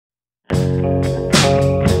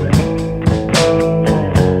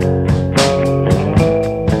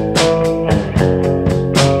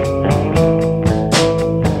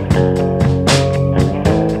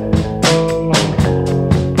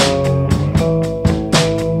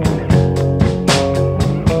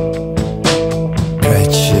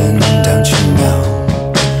Gretchen, don't you know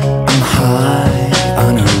I'm high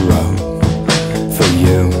on a rope for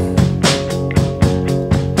you?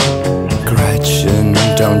 Gretchen,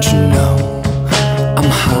 don't you know I'm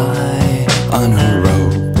high on a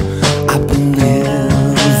rope? I've been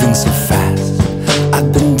living so fast,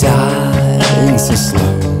 I've been dying so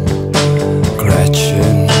slow.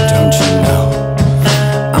 Gretchen, don't you know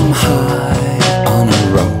I'm high on a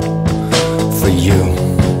rope for you?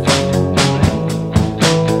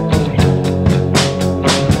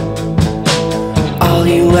 All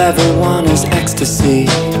you ever want is ecstasy,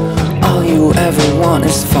 all you ever want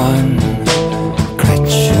is fun.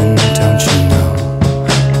 Gretchen, don't you know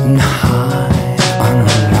I'm high on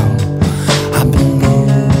a rope? I've been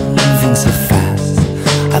moving so fast,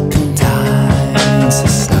 I've been dying so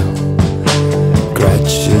slow.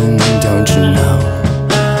 Gretchen, don't you know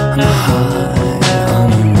I'm high on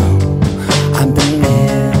a rope? I've been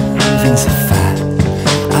moving so fast,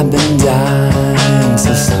 I've been dying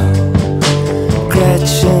so slow.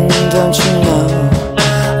 Gretchen, don't you know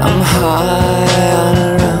I'm high on a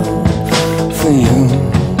rope for you?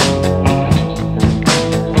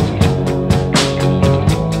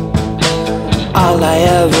 All I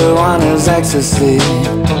ever want is ecstasy,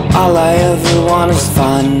 all I ever want is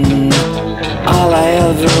fun. All I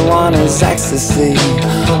ever want is ecstasy,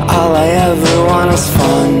 all I ever want is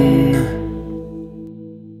fun.